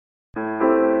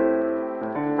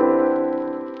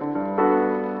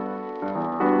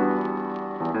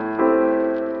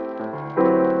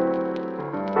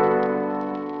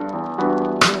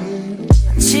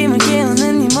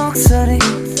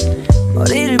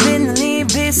빗는 이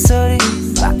빗소리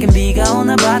밖엔 비가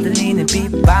오나 봐 들리는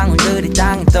빗방울들이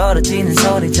땅에 떨어지는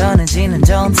소리 전해지는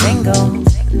전생고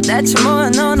대체 뭐야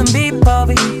너는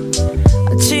비법이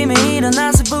아침에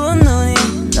일어나서 부은 눈이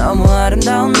너무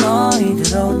아름다운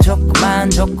너희들로 조금만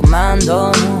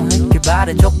더 누워있길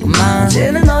바래 조금만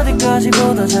이제는 어디까지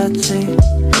보다 잤지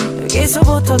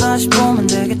여기서부터 다시 보면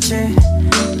되겠지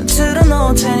난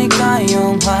틀어놓을 테니까 이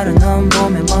영화를 넌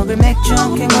봄에 먹을 맥주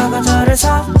한 캔과 과자를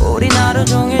사 우린 하루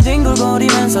종일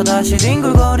뒹굴거리면서 다시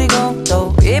뒹굴거리고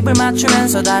또 입을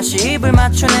맞추면서 다시 입을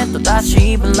맞추네 또 다시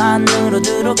입을 안으로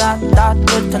들어가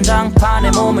따뜻한 장판에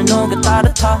몸을 녹여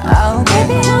따뜻하 oh,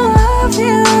 baby I love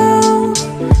you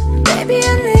Baby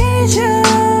I need you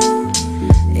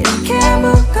이렇게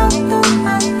아무것도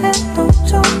안 해도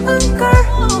좋은 걸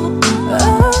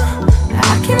oh,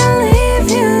 I can't leave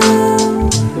you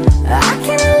I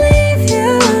can't leave you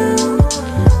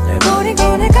널 버리고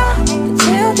내가 대체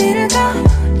어디를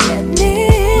가겠니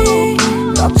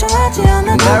걱정하지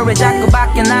않아도 널 왜 자꾸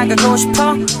밖에 나가고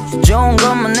싶어 좋은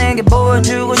것만 내게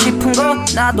보여주고 싶은 거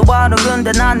나도 알아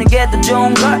근데 난 이게 더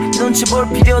좋은 걸 눈치 볼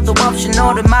필요도 없이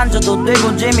너를 만져도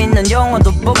되고 재밌는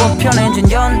영화도 보고 편해진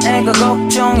연애가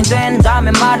걱정이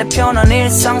된다면 말해 편한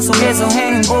일상 속에서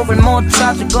행복을 못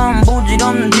찾을 건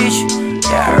부질없는 짓이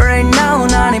Yeah right now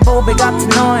난 이 보배 같은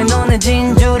너의 눈에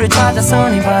진주를 찾아서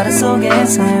네 바다 속에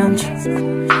헤엄쳐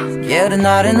예른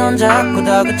날에 넌 자꾸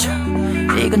다그쳐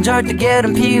이건 절대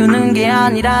게으름 피우는 게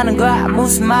아니라는 거야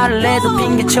무슨 말을 해도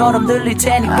핑계처럼 들릴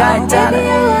테니까 일단은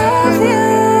Baby I love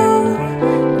you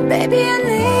Baby I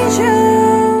need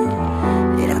you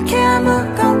이렇게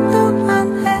아무것도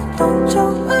안 해도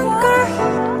좋은 걸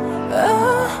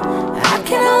oh, I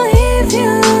can't leave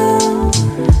you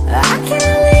I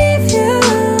can't leave you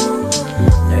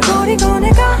널 버리고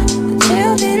내가 대체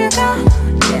어디를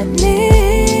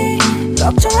가겠니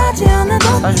걱정하지 않아도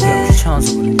돼 사실 귀찮아서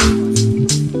그래